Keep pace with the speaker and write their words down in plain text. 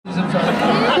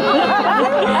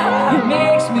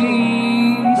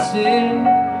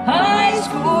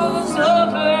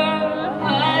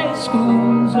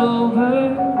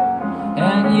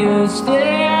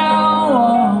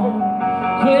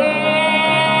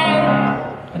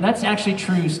That's actually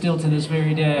true still to this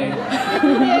very day.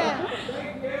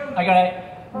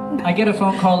 I get a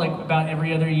phone call like about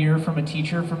every other year from a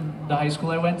teacher from the high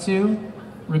school I went to,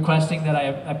 requesting that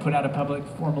I put out a public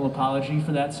formal apology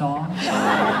for that song.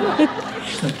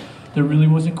 She's like, that really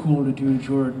wasn't cool to do to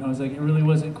Jordan. I was like, it really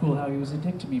wasn't cool how he was a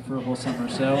dick to me for a whole summer,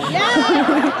 so.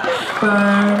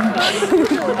 Burn.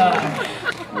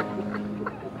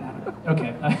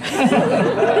 Okay.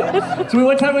 So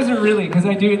what time was it really? Because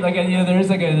I do, like, you know, there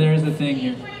is a thing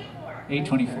here.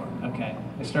 8:24, okay.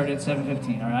 I started at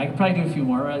 7:15, all right? I could probably do a few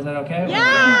more, is that okay?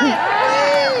 Yeah!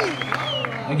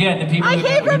 Again, the people who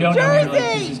don't know me are like,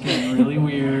 this is getting really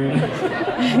weird.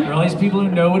 There are all these people who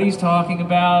know what he's talking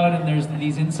about, and there's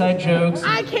these inside jokes.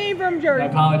 I came from Jersey. I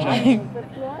apologize.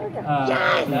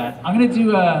 Yes! I'm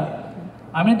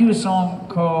gonna do a song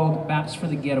called Maps for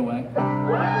the Getaway.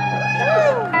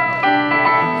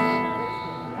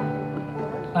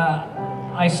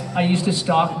 I used to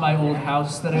stalk my old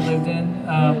house that I lived in.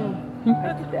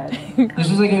 This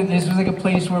was like a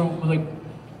place where like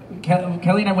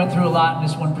Kelly and I went through a lot in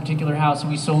this one particular house,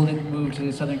 and we sold it and moved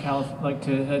to Southern California, like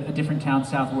to a different town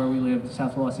south of where we lived,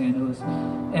 south of Los Angeles.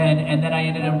 And then I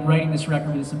ended up writing this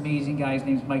record with this amazing guy. His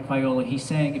name's Mike Viola. He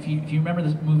sang, if you remember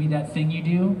this movie, That Thing You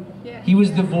Do, he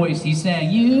was the voice. He sang,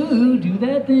 "You do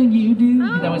that thing you do."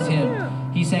 That was him.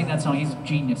 He sang that song. He's a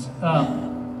genius.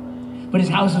 But his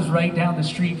house was right down the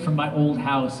street from my old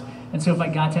house, and so if I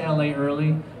got to LA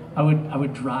early, I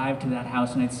would drive to that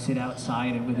house and I'd sit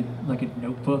outside and with like a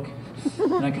notebook,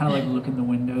 and I kind of like look in the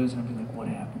windows and I'd be like, what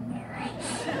happened there?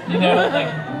 You know,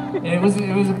 like it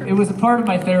was a part of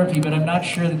my therapy, but I'm not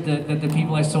sure that the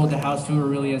people I sold the house to were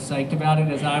really as psyched about it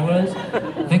as I was.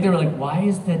 I think they were like, why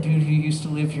is that dude who used to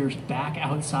live here back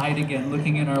outside again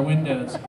looking in our windows?